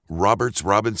Roberts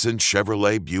Robinson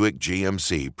Chevrolet Buick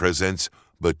GMC presents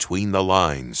Between the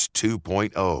Lines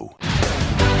 2.0.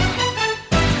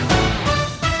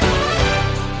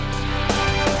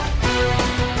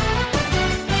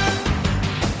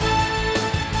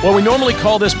 Well, we normally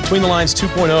call this Between the Lines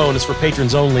 2.0, and it's for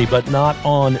patrons only, but not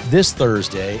on this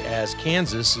Thursday, as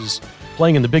Kansas is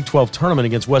playing in the Big 12 tournament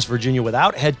against West Virginia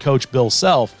without head coach Bill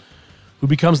Self, who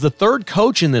becomes the third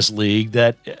coach in this league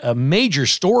that a major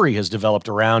story has developed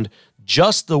around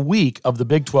just the week of the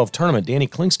Big 12 tournament. Danny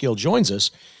Klinkskill joins us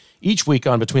each week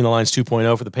on Between the Lines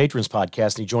 2.0 for the Patrons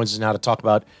podcast, and he joins us now to talk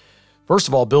about, first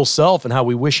of all, Bill Self and how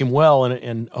we wish him well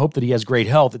and hope that he has great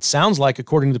health. It sounds like,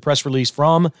 according to the press release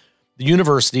from the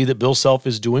university, that Bill Self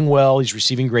is doing well. He's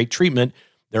receiving great treatment.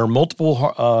 There are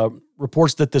multiple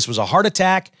reports that this was a heart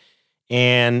attack,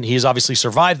 and he has obviously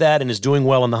survived that and is doing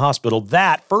well in the hospital.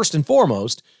 That, first and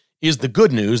foremost, is the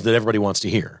good news that everybody wants to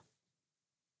hear.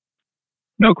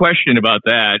 No question about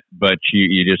that, but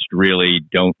you just really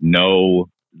don't know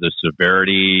the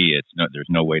severity. There's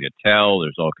no way to tell.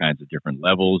 There's all kinds of different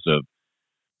levels of,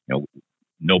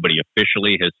 nobody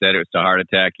officially has said it's a heart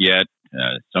attack yet.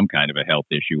 Some kind of a health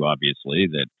issue, obviously,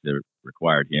 that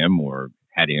required him or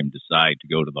had him decide to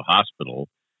go to the hospital.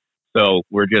 So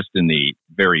we're just in the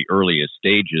very earliest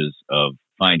stages of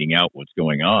finding out what's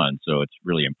going on. So it's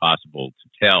really impossible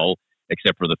to tell,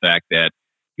 except for the fact that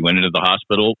he went into the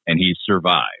hospital and he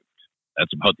survived.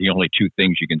 That's about the only two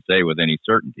things you can say with any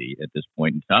certainty at this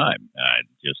point in time.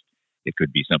 It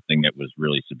could be something that was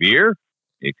really severe.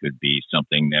 It could be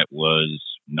something that was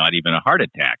not even a heart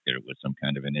attack, that it was some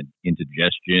kind of an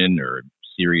indigestion or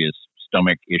serious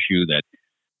stomach issue that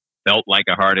felt like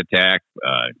a heart attack.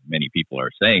 Many people are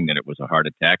saying that it was a heart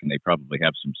attack, and they probably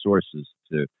have some sources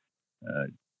to.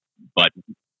 But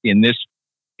in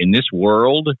this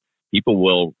world, people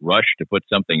will rush to put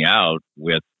something out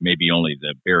with maybe only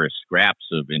the barest scraps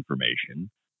of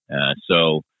information.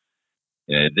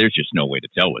 There's just no way to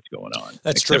tell what's going on.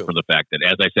 That's except true. for the fact that,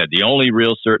 as I said, the only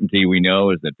real certainty we know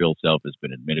is that Bill Self has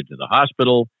been admitted to the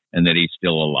hospital and that he's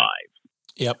still alive.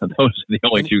 Yep. Those are the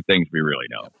only two things we really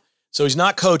know. Yep. So he's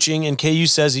not coaching, and KU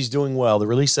says he's doing well. The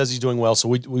release says he's doing well, so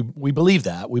we believe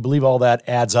that. We believe all that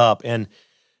adds up. And,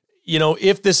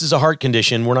 if this is a heart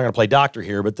condition, we're not going to play doctor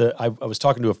here, but I was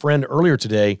talking to a friend earlier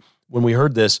today when we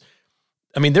heard this.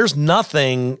 I mean, there's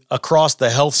nothing across the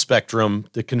health spectrum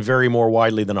that can vary more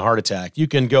widely than a heart attack. You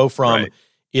can go from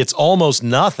It's almost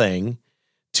nothing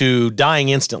to dying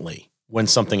instantly when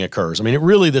something occurs. I mean,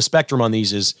 the spectrum on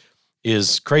these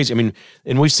is crazy. I mean,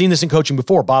 and we've seen this in coaching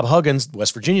before. Bob Huggins,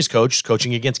 West Virginia's coach,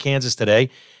 coaching against Kansas today,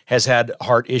 has had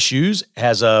heart issues,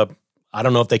 I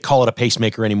don't know if they call it a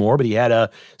pacemaker anymore, but he had a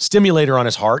stimulator on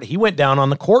his heart. He went down on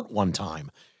the court one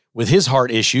time with his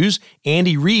heart issues.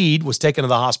 Andy Reid was taken to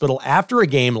the hospital after a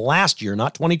game last year,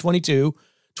 not 2022,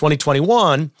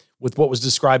 2021, with what was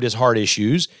described as heart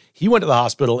issues. He went to the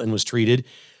hospital and was treated.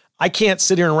 I can't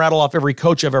sit here and rattle off every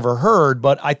coach I've ever heard,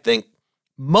 but I think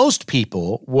most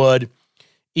people would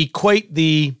equate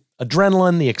the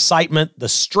adrenaline, the excitement, the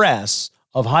stress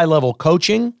of high-level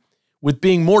coaching with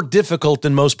being more difficult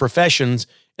than most professions,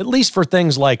 at least for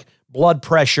things like blood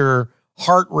pressure,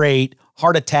 heart rate,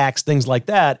 heart attacks, things like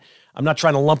that. I'm not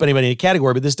trying to lump anybody in a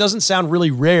category, but this doesn't sound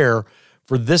really rare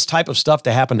for this type of stuff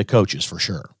to happen to coaches, for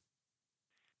sure.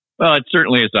 Well, it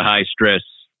certainly is a high-stress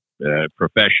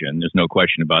profession. There's no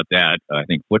question about that. I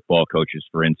think football coaches,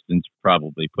 for instance,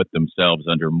 probably put themselves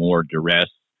under more duress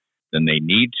than they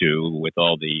need to with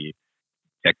all the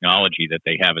technology that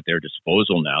they have at their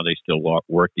disposal now. They still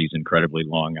work these incredibly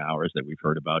long hours that we've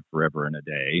heard about forever and a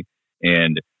day.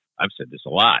 And I've said this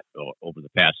a lot. Over the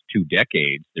past 2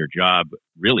 decades, their job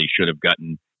really should have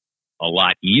gotten a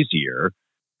lot easier,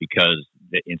 because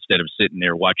instead of sitting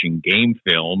there watching game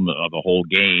film of a whole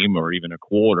game or even a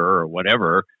quarter or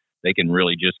whatever, they can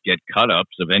really just get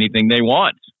cut-ups of anything they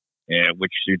want,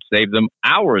 which should save them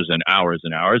hours and hours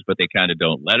and hours, but they kind of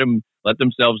don't let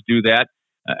themselves do that.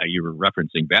 You were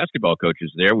referencing basketball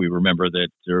coaches there. We remember that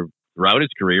throughout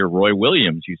his career, Roy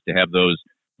Williams used to have those,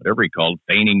 whatever he called,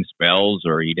 feigning spells,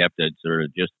 or he'd have to sort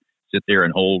of just sit there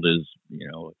and hold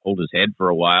his head for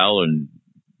a while and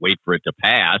wait for it to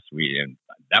pass. And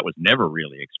that was never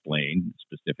really explained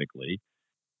specifically.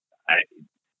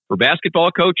 For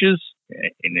basketball coaches,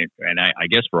 and I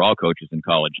guess for all coaches in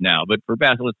college now, but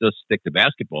let's just stick to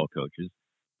basketball coaches,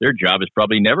 their job has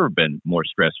probably never been more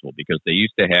stressful, because they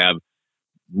used to have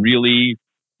really,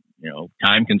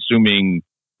 time-consuming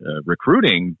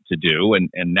recruiting to do, and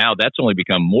now that's only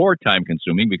become more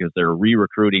time-consuming because they're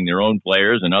re-recruiting their own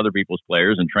players and other people's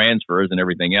players and transfers and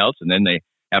everything else, and then they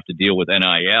have to deal with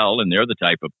NIL, and they're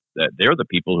the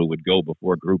people who would go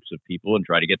before groups of people and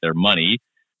try to get their money.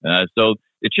 So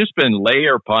it's just been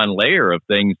layer upon layer of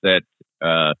things that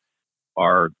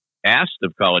are asked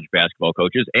of college basketball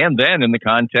coaches, and then in the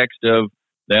context of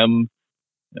them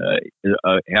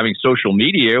having social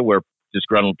media where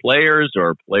disgruntled players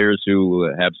or players who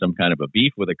have some kind of a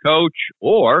beef with a coach,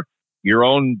 or your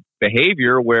own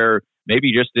behavior where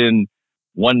maybe just in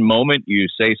one moment you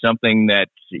say something that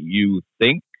you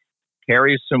think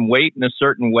carries some weight in a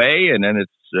certain way, and then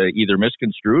it's either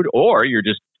misconstrued, or you're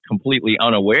just completely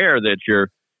unaware that you're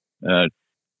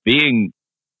being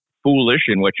foolish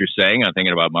in what you're saying. I'm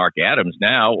thinking about Mark Adams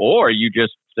now. Or you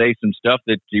just say some stuff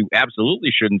that you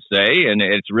absolutely shouldn't say, and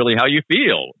it's really how you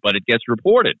feel, but it gets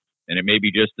reported, and it may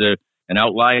be just an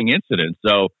outlying incident.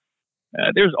 So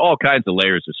there's all kinds of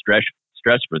layers of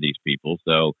stress for these people.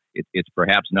 So it's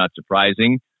perhaps not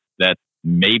surprising that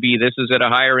maybe this is at a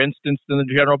higher instance than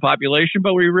the general population,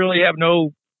 but we really have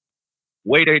no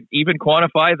way to even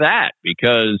quantify that,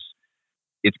 because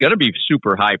it's going to be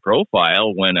super high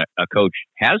profile when a coach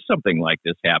has something like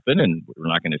this happen. And we're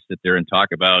not going to sit there and talk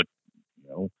about,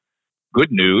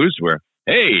 good news where,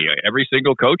 hey, every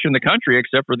single coach in the country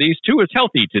except for these two is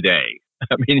healthy today.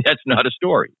 I mean, that's not a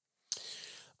story.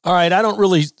 All right. I don't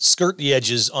really skirt the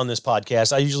edges on this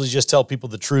podcast. I usually just tell people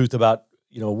the truth about,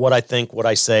 what I think, what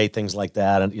I say, things like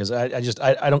that. And because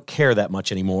I don't care that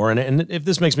much anymore. And if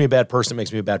this makes me a bad person, it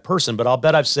makes me a bad person. But I'll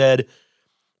bet I've said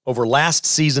over last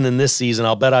season and this season,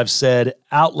 I'll bet I've said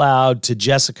out loud to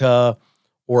Jessica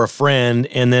or a friend,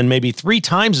 and then maybe 3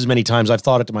 times as many times I've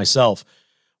thought it to myself.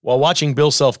 While watching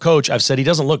Bill Self coach, I've said he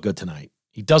doesn't look good tonight.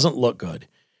 He doesn't look good.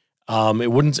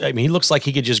 He looks like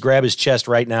he could just grab his chest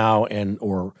right now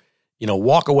or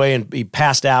walk away and be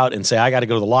passed out and say, I got to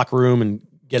go to the locker room and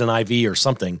get an IV or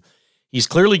something. He's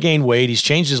clearly gained weight. He's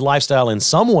changed his lifestyle in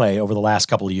some way over the last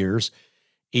couple of years.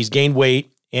 He's gained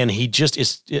weight, and he just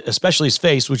is, especially his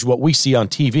face, which is what we see on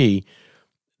TV,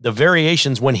 the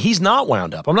variations when he's not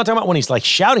wound up. I'm not talking about when he's like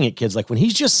shouting at kids, like when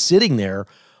he's just sitting there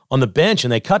on the bench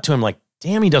and they cut to him like,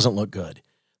 damn, he doesn't look good.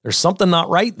 There's something not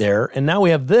right there. And now we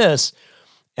have this.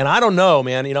 And I don't know,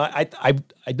 man.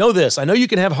 I know this. I know you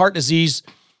can have heart disease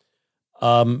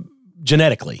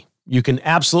genetically. You can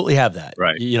absolutely have that.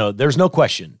 Right. There's no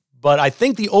question. But I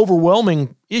think the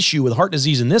overwhelming issue with heart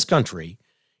disease in this country,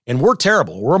 and we're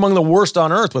terrible, we're among the worst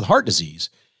on earth with heart disease,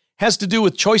 has to do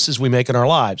with choices we make in our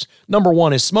lives. Number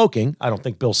one is smoking. I don't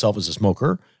think Bill Self is a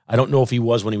smoker. I don't know if he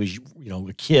was when he was,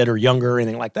 a kid or younger or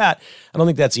anything like that. I don't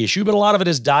think that's the issue, but a lot of it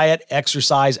is diet,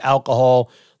 exercise,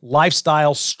 alcohol,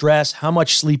 lifestyle, stress, how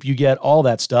much sleep you get, all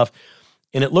that stuff.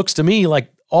 And it looks to me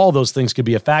like all those things could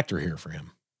be a factor here for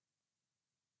him.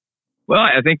 Well,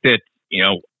 I think that,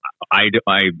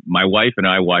 my wife and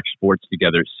I watch sports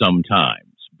together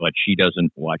sometimes, but she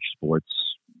doesn't watch sports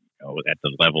at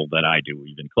the level that I do,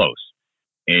 even close.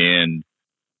 And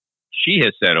she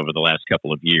has said over the last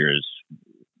couple of years,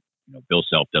 Bill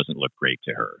Self doesn't look great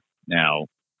to her. Now,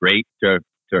 great to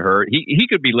her. He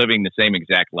could be living the same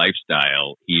exact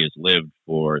lifestyle he has lived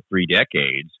for 3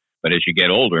 decades, but as you get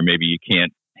older, maybe you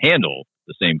can't handle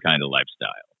the same kind of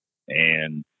lifestyle.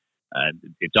 And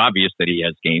it's obvious that he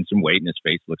has gained some weight and his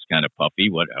face looks kind of puffy,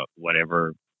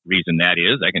 whatever reason that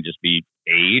is. That can just be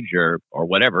age or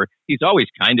whatever. He's always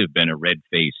kind of been a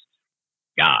red-faced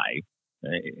guy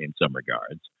in some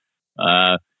regards.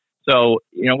 So,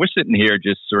 we're sitting here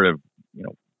just sort of,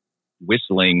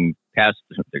 whistling past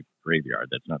the graveyard.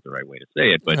 That's not the right way to say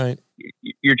it, but right.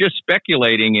 You're just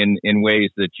speculating in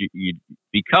ways that you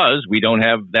because we don't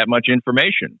have that much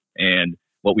information. And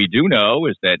what we do know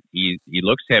is that he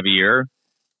looks heavier.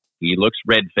 He looks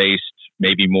red-faced,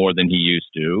 maybe more than he used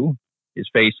to. His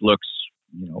face looks,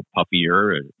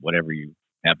 puffier, or whatever you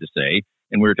have to say.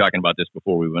 And we were talking about this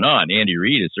before we went on. Andy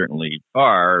Reid is certainly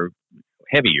far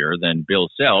heavier than Bill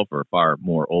Self, or far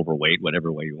more overweight,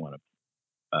 whatever way you want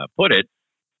to put it.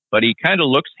 But he kind of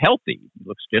looks healthy. He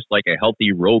looks just like a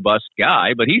healthy, robust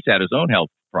guy, but he's had his own health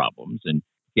problems and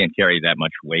can't carry that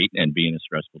much weight and be in a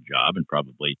stressful job and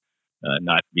probably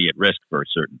not be at risk for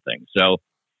certain things. So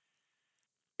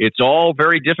it's all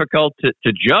very difficult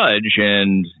to judge,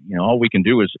 and all we can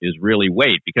do is really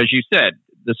wait, because you said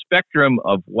the spectrum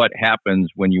of what happens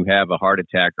when you have a heart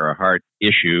attack or a heart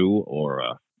issue or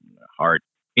a heart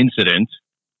incident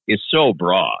is so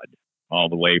broad, all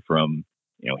the way from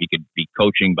he could be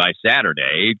coaching by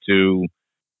Saturday to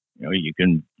you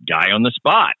can die on the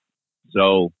spot.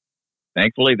 So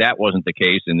thankfully that wasn't the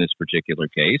case in this particular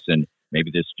case, and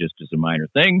maybe this just is a minor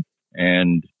thing,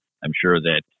 and I'm sure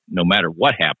that no matter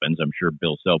what happens, I'm sure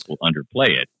Bill Self will underplay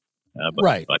it.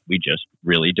 Right. But we just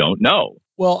really don't know.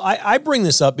 Well, I bring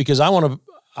this up because I want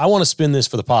I want to spin this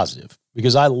for the positive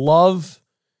because I love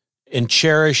and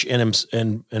cherish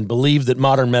and believe that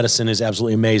modern medicine is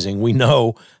absolutely amazing. We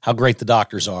know how great the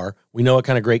doctors are. We know what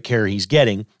kind of great care he's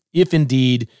getting. If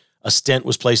indeed a stent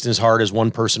was placed in his heart, as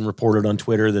one person reported on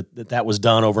Twitter that was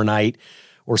done overnight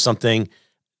or something.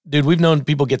 Dude, we've known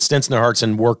people get stents in their hearts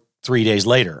and work 3 days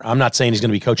later. I'm not saying he's going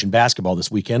to be coaching basketball this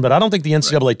weekend, but I don't think the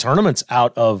NCAA tournament's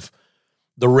out of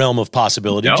the realm of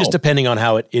possibility, just depending on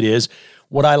how it is.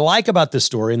 What I like about this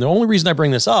story, and the only reason I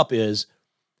bring this up is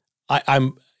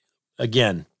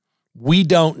again, we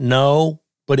don't know,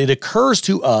 but it occurs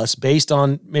to us based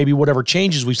on maybe whatever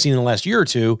changes we've seen in the last year or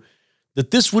two, that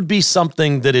this would be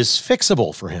something that is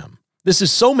fixable for him. This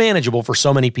is so manageable for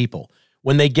so many people.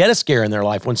 When they get a scare in their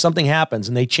life, when something happens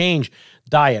and they change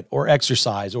diet or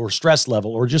exercise or stress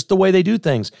level or just the way they do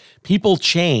things, people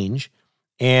change.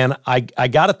 And I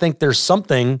got to think there's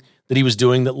something that he was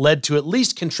doing that led to at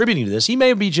least contributing to this. He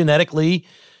may be genetically,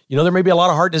 there may be a lot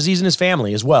of heart disease in his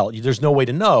family as well. There's no way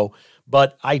to know.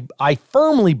 But I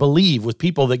firmly believe with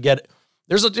people that get,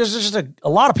 there's just a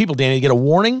lot of people, Danny, that get a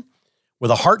warning with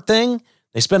a heart thing.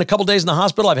 They spend a couple days in the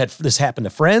hospital. I've had this happen to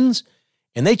friends,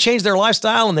 and they change their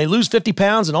lifestyle and they lose 50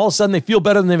 pounds, and all of a sudden they feel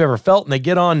better than they've ever felt, and they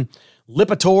get on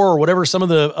Lipitor or whatever some of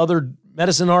the other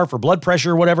medicine are for blood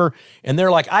pressure or whatever, and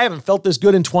they're like, I haven't felt this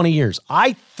good in 20 years.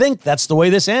 I think that's the way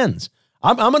this ends.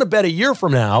 I'm going to bet a year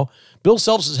from now, Bill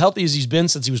Self's as healthy as he's been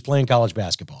since he was playing college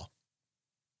basketball.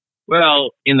 Well,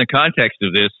 in the context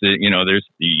of this,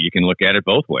 you can look at it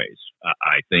both ways.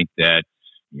 I think that,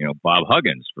 Bob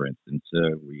Huggins, for instance,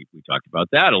 we talked about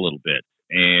that a little bit.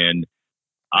 And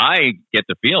I get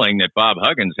the feeling that Bob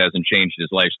Huggins hasn't changed his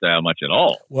lifestyle much at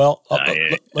all. Well,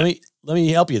 let me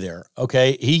help you there.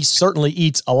 Okay. He certainly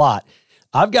eats a lot.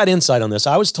 I've got insight on this.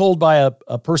 I was told by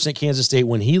a person at Kansas State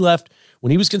when he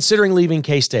was considering leaving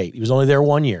K-State, he was only there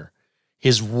 1 year.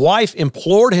 His wife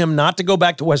implored him not to go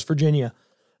back to West Virginia.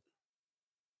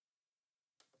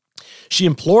 She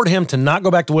implored him to not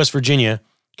go back to West Virginia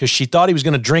because she thought he was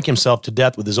going to drink himself to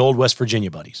death with his old West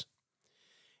Virginia buddies.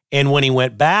 And when he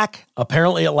went back,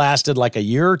 apparently it lasted like a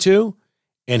year or two,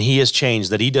 and he has changed,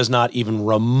 that he does not even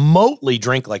remotely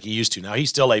drink like he used to. Now, he's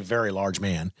still a very large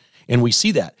man, and we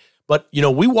see that. But,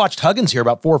 we watched Huggins here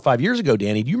about 4 or 5 years ago,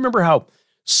 Danny. Do you remember how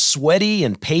sweaty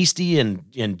and pasty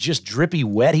and just drippy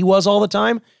wet he was all the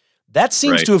time? That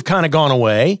seems to have kind of gone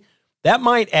away. That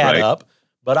might add up.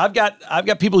 But I've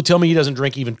got people who tell me he doesn't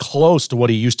drink even close to what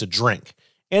he used to drink.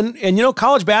 And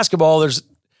college basketball,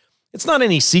 it's not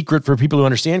any secret for people who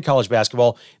understand college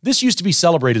basketball. This used to be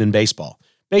celebrated in baseball.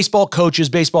 Baseball coaches,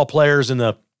 baseball players in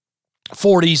the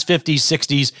 40s, 50s,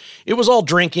 60s, it was all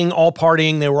drinking, all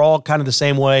partying. They were all kind of the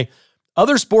same way.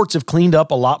 Other sports have cleaned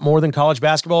up a lot more than college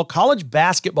basketball. College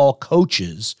basketball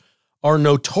coaches are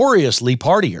notoriously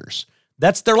partiers.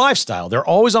 That's their lifestyle. They're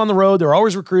always on the road. They're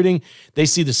always recruiting. They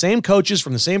see the same coaches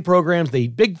from the same programs. They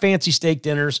eat big fancy steak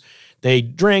dinners. They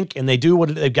drink and they do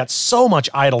they've got so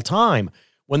much idle time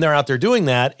when they're out there doing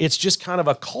that. It's just kind of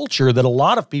a culture that a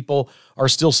lot of people are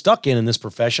still stuck in this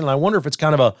profession. And I wonder if it's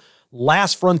kind of a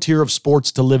last frontier of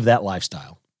sports to live that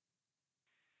lifestyle.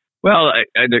 Well,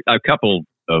 a couple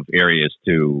of areas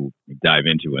to dive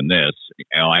into in this.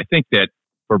 I think that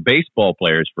for baseball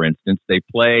players, for instance, they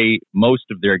play most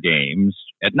of their games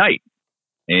at night.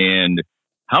 And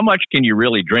how much can you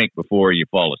really drink before you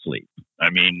fall asleep? I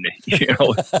mean, if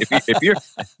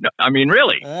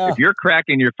you're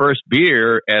cracking your first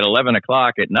beer at 11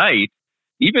 o'clock at night,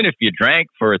 even if you drank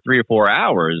for 3 or 4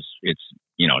 hours, it's,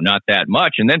 not that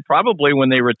much. And then probably when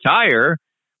they retire,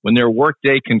 when their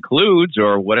workday concludes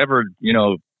or whatever,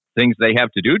 things they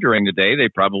have to do during the day, they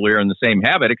probably are in the same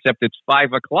habit, except it's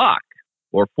 5 o'clock.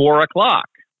 Or 4 o'clock.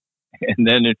 And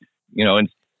then,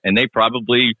 and they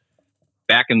probably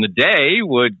back in the day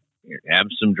would have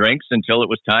some drinks until it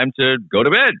was time to go to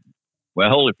bed.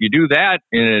 Well, if you do that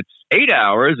and it's 8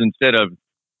 hours instead of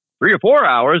 3 or 4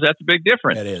 hours, that's a big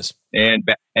difference. That is. And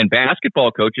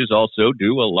basketball coaches also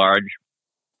do a large,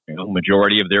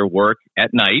 majority of their work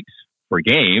at night for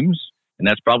games. And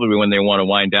that's probably when they want to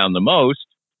wind down the most.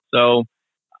 So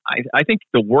I think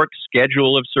the work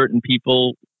schedule of certain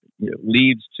people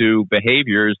leads to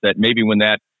behaviors that maybe when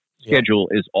that schedule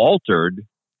is altered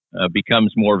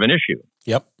becomes more of an issue.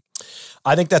 Yep.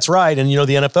 I think that's right. And, the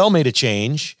NFL made a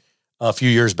change a few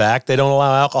years back. They don't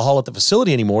allow alcohol at the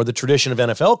facility anymore. The tradition of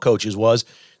NFL coaches was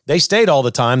they stayed all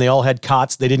the time. They all had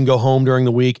cots. They didn't go home during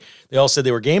the week. They all said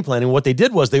they were game planning. What they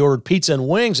did was they ordered pizza and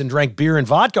wings and drank beer and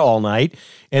vodka all night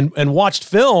and watched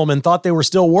film and thought they were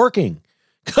still working.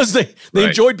 Because they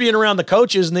enjoyed being around the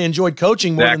coaches and they enjoyed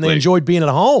coaching more than they enjoyed being at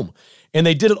home. And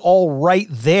they did it all right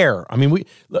there. I mean,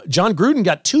 John Gruden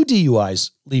got 2 DUIs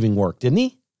leaving work, didn't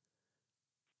he?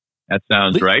 That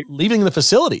sounds right. Leaving the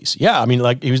facilities. Yeah. I mean,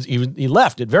 like he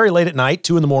left it very late at night,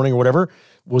 2 a.m. or whatever,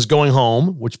 was going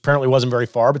home, which apparently wasn't very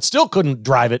far, but still couldn't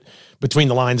drive it between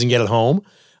the lines and get it home.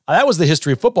 That was the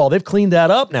history of football. They've cleaned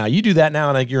that up now. You do that now,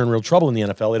 and I think you're in real trouble in the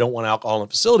NFL. They don't want alcohol in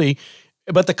the facility,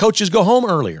 but the coaches go home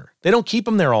earlier. They don't keep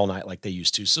them there all night like they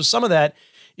used to. So some of that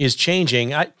is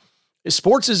changing.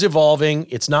 Sports is evolving.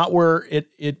 It's not where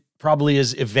it probably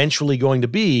is eventually going to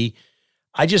be.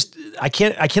 I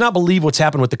cannot believe what's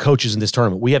happened with the coaches in this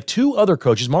tournament. We have 2 other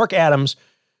coaches. Mark Adams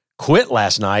quit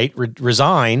last night,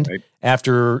 resigned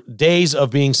after days of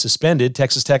being suspended.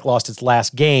 Texas Tech lost its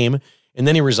last game, and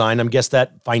then he resigned. I guess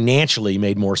that financially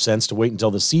made more sense to wait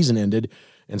until the season ended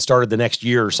and started the next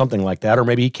year or something like that, or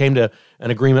maybe he came to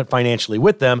an agreement financially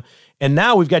with them. And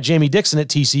now we've got Jamie Dixon at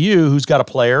TCU, who's got a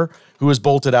player who has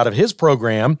bolted out of his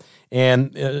program,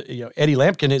 and Eddie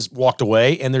Lampkin has walked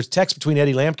away, and there's text between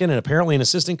Eddie Lampkin and apparently an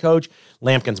assistant coach,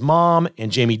 Lampkin's mom,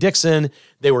 and Jamie Dixon.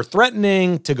 They were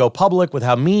threatening to go public with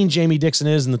how mean Jamie Dixon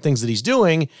is and the things that he's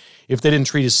doing if they didn't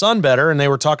treat his son better, and they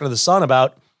were talking to the son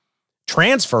about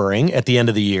transferring at the end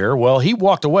of the year. Well, he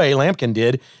walked away, Lampkin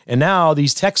did, and now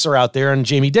these texts are out there and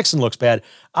Jamie Dixon looks bad.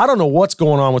 I don't know what's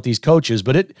going on with these coaches,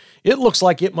 but it looks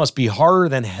like it must be harder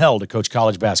than hell to coach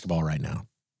college basketball right now.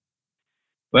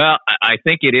 Well, I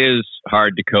think it is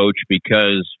hard to coach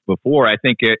because before, I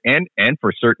think and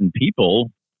for certain people,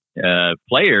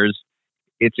 players,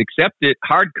 it's accepted.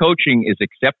 Hard coaching is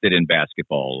accepted in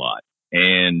basketball a lot.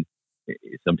 And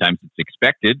sometimes it's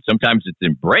expected, sometimes it's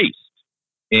embraced.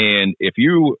 And if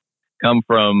you come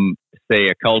from, say,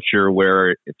 a culture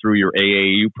where through your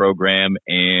AAU program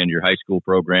and your high school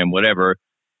program, whatever,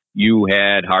 you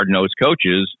had hard-nosed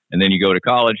coaches, and then you go to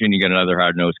college and you get another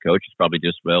hard-nosed coach, it's probably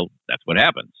just, well, that's what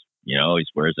happens. He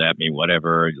swears at me,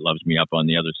 whatever. He loves me up on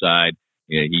the other side.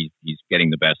 He's getting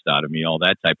the best out of me, all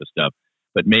that type of stuff.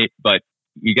 But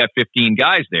you got 15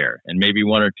 guys there, and maybe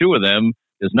 1 or 2 of them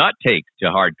does not take to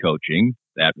hard coaching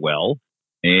that well.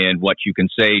 And what you can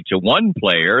say to one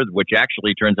player, which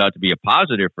actually turns out to be a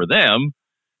positive for them,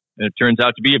 it turns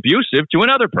out to be abusive to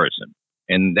another person.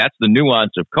 And that's the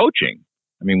nuance of coaching.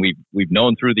 I mean, we've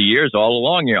known through the years all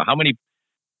along, how many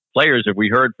players have we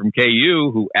heard from KU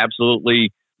who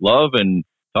absolutely love and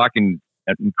talk in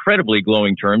incredibly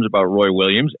glowing terms about Roy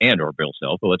Williams or Bill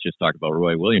Self, but let's just talk about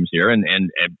Roy Williams here,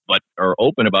 but are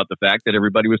open about the fact that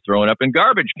everybody was throwing up in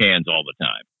garbage cans all the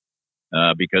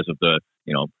time because of the,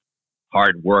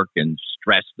 hard work and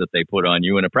stress that they put on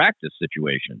you in a practice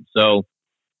situation. So,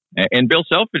 and Bill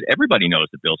Self, everybody knows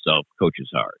that Bill Self coaches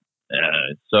hard.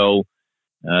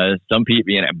 Some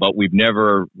people, but we've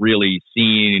never really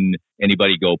seen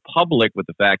anybody go public with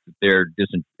the fact that they're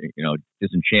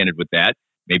disenchanted with that.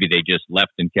 Maybe they just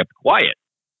left and kept quiet.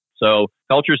 So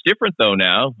culture's different though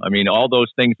now. I mean, all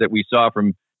those things that we saw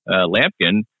from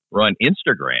Lampkin were on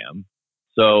Instagram.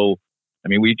 So, I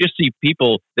mean, we just see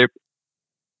people, they're,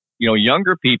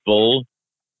 younger people,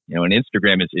 and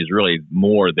Instagram is really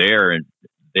more their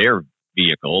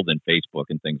vehicle than Facebook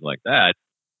and things like that.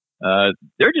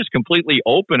 They're just completely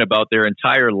open about their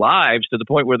entire lives to the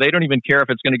point where they don't even care if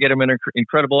it's going to get them in an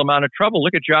incredible amount of trouble.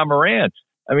 Look at Ja Morant.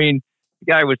 I mean,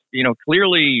 the guy was,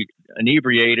 clearly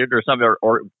inebriated or something,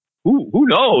 or who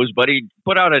knows, but he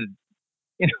put out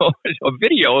a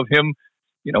video of him,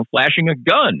 flashing a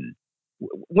gun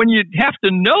when you have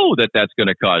to know that that's going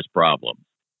to cause problems.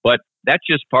 But that's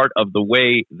just part of the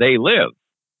way they live,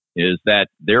 is that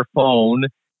their phone,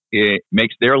 it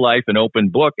makes their life an open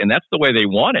book, and that's the way they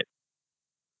want it.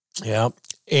 Yeah.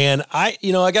 And I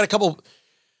got a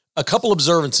couple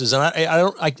observances, and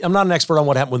I'm not an expert on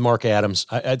what happened with Mark Adams.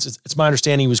 It's my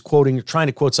understanding he was trying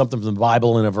to quote something from the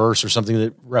Bible in a verse or something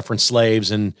that referenced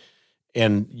slaves, and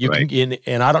you right.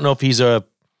 And I don't know if he's a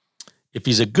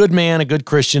good man, a good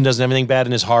Christian, doesn't have anything bad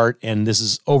in his heart, and this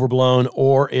is overblown,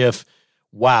 or if,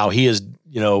 wow, he is,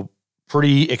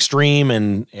 pretty extreme,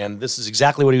 and this is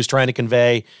exactly what he was trying to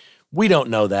convey. We don't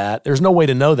know that. There's no way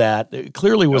to know that. It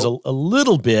clearly was a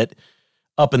little bit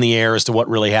up in the air as to what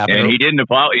really happened. And he didn't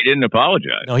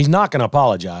apologize. No, he's not going to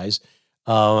apologize.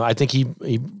 I think he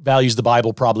values the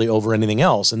Bible probably over anything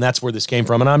else, and that's where this came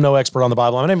from. And I'm no expert on the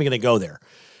Bible. I'm not even going to go there.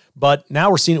 But now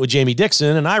we're seeing it with Jamie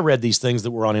Dixon, and I read these things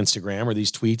that were on Instagram, or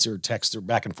these tweets or texts or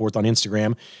back and forth on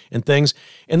Instagram and things.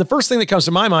 And the first thing that comes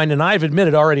to my mind, and I've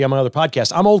admitted already on my other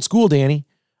podcast, I'm old school, Danny.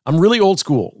 I'm really old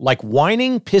school. Like,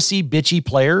 whining, pissy, bitchy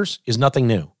players is nothing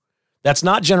new. That's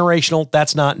not generational.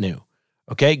 That's not new.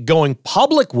 Okay? Going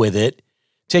public with it,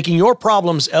 taking your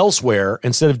problems elsewhere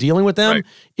instead of dealing with them, right,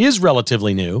 is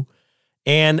relatively new.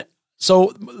 And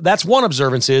so that's one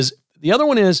observance. The other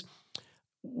one is,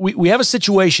 we have a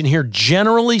situation here,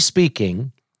 generally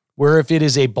speaking, where if it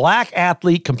is a black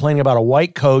athlete complaining about a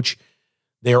white coach,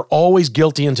 they are always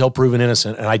guilty until proven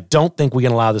innocent. And I don't think we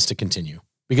can allow this to continue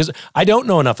because I don't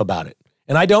know enough about it.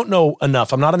 And I don't know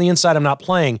enough. I'm not on the inside. I'm not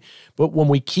playing. But when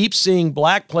we keep seeing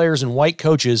black players and white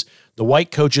coaches, the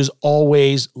white coaches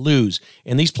always lose.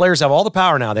 And these players have all the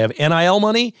power now. They have NIL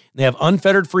money. They have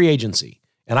unfettered free agency.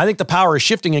 And I think the power is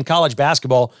shifting in college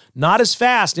basketball, not as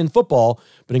fast in football,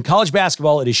 but in college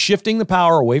basketball, it is shifting the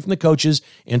power away from the coaches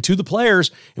and to the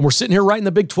players. And we're sitting here right in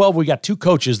the Big 12. We got two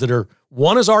coaches that are,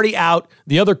 one is already out.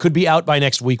 The other could be out by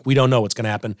next week. We don't know what's going to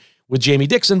happen with Jamie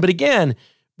Dixon. But again,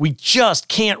 we just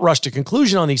can't rush to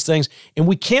conclusion on these things. And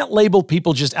we can't label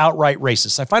people just outright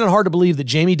racist. I find it hard to believe that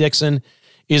Jamie Dixon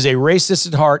is a racist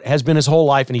at heart, has been his whole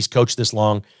life, and he's coached this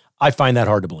long. I find that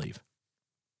hard to believe.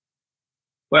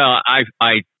 Well, I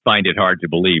find it hard to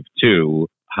believe, too.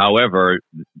 However,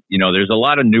 there's a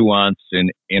lot of nuance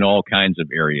in all kinds of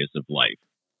areas of life.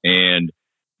 And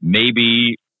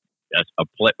maybe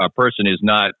a person is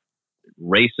not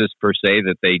racist per se,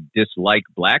 that they dislike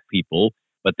black people,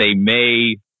 but they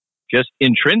may just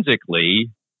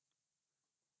intrinsically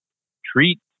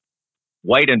treat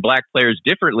white and black players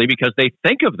differently because they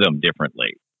think of them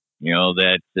differently.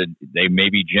 That they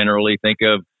maybe generally think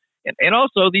of, and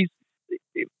also these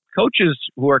coaches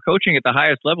who are coaching at the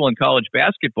highest level in college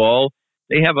basketball,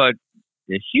 they have a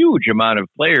huge amount of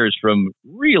players from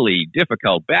really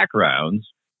difficult backgrounds,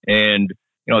 and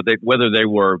whether they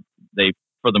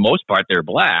for the most part they're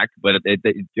black, but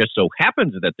it just so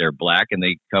happens that they're black and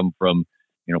they come from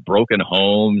broken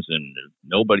homes and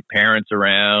nobody, parents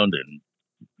around, and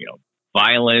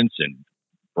violence and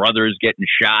brothers getting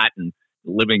shot and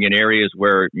living in areas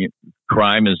where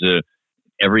crime is a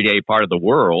everyday part of the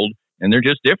world. And they're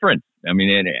just different. I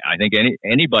mean, I think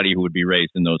anybody who would be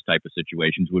raised in those type of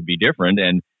situations would be different.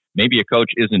 And maybe a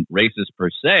coach isn't racist per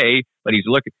se, but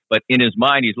but in his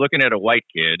mind, he's looking at a white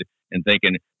kid and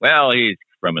thinking, well, he's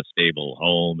from a stable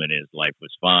home and his life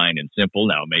was fine and simple.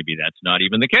 Now, maybe that's not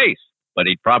even the case, but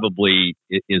it probably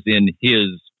is in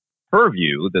his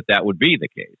purview that would be the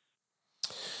case.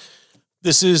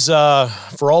 This is,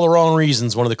 for all the wrong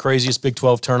reasons, one of the craziest Big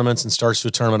 12 tournaments and starts to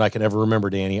a tournament I can ever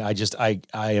remember, Danny.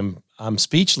 I'm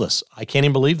speechless. I can't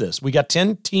even believe this. We got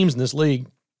 10 teams in this league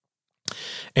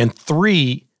and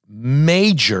 3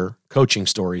 major coaching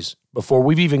stories before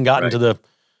we've even gotten to the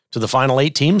final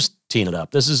 8 teams teeing it up.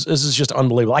 This is just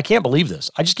unbelievable. I can't believe this.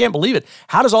 I just can't believe it.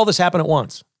 How does all this happen at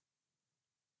once?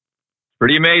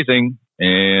 Pretty amazing.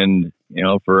 And,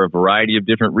 for a variety of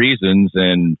different reasons.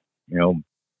 And,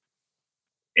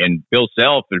 and Bill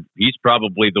Self, he's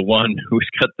probably the one who's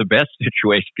got the best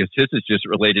situation because this is just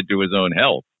related to his own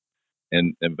health.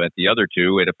 But the other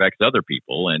two, it affects other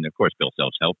people. And of course, Bill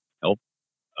Self's health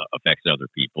affects other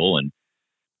people. And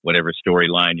whatever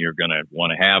storyline you're going to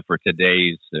want to have for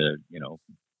today's,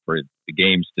 for the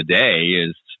games today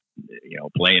is,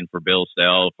 playing for Bill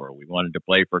Self, or we wanted to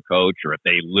play for coach, or if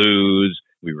they lose,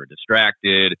 we were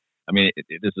distracted. I mean,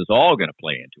 this is all going to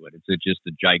play into it. It's just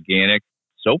a gigantic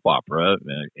soap opera,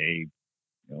 a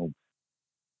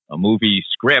movie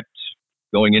script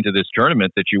going into this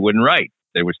tournament that you wouldn't write.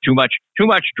 There was too much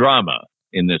drama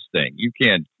in this thing. You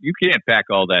can't pack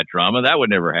all that drama. That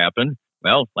would never happen.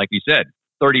 Well, like you said,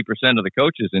 30% of the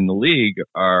coaches in the league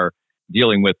are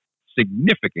dealing with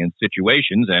significant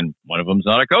situations, and one of them's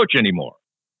not a coach anymore.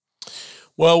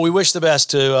 Well, we wish the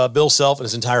best to Bill Self and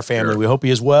his entire family. Sure. We hope he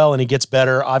is well and he gets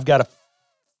better. I've got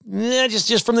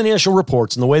just from the initial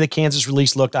reports and the way the Kansas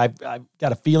release looked, I've got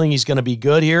a feeling he's going to be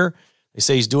good here. They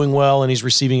say he's doing well and he's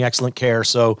receiving excellent care.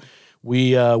 So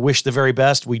we wish the very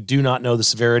best. We do not know the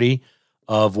severity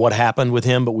of what happened with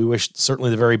him, but we wish certainly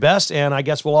the very best. And I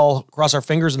guess we'll all cross our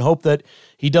fingers and hope that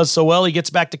he does so well. He gets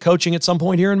back to coaching at some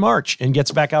point here in March and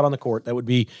gets back out on the court. That would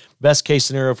be best case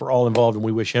scenario for all involved. And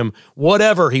we wish him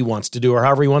whatever he wants to do or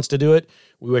however he wants to do it.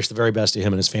 We wish the very best to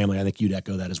him and his family. I think you'd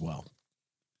echo that as well.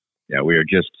 Yeah, we are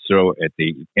just so at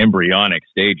the embryonic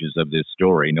stages of this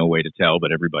story. No way to tell,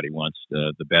 but everybody wants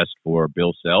the best for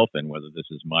Bill Self, and whether this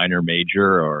is minor,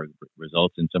 major, or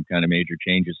results in some kind of major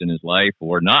changes in his life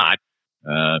or not,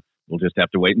 we'll just have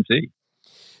to wait and see.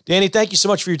 Danny, thank you so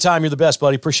much for your time. You're the best,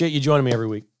 buddy. Appreciate you joining me every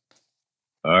week.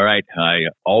 All right. I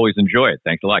always enjoy it.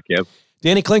 Thanks a lot, Kev.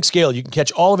 Danny Clinkscale. You can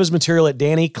catch all of his material at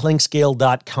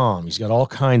DannyClinkscale.com. He's got all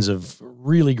kinds of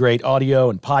really great audio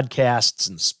and podcasts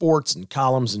and sports and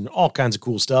columns and all kinds of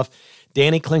cool stuff.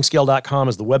 DannyClinkscale.com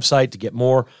is the website to get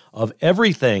more of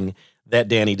everything that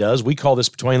Danny does. We call this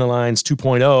Between the Lines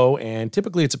 2.0, and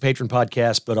typically it's a patron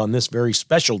podcast, but on this very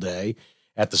special day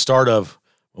at the start of,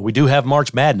 well, we do have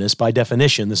March Madness by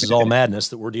definition. This is all madness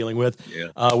that we're dealing with.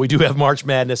 Yeah. We do have March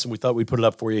Madness, and we thought we'd put it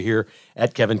up for you here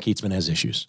at Kevin Kietzman Has Issues.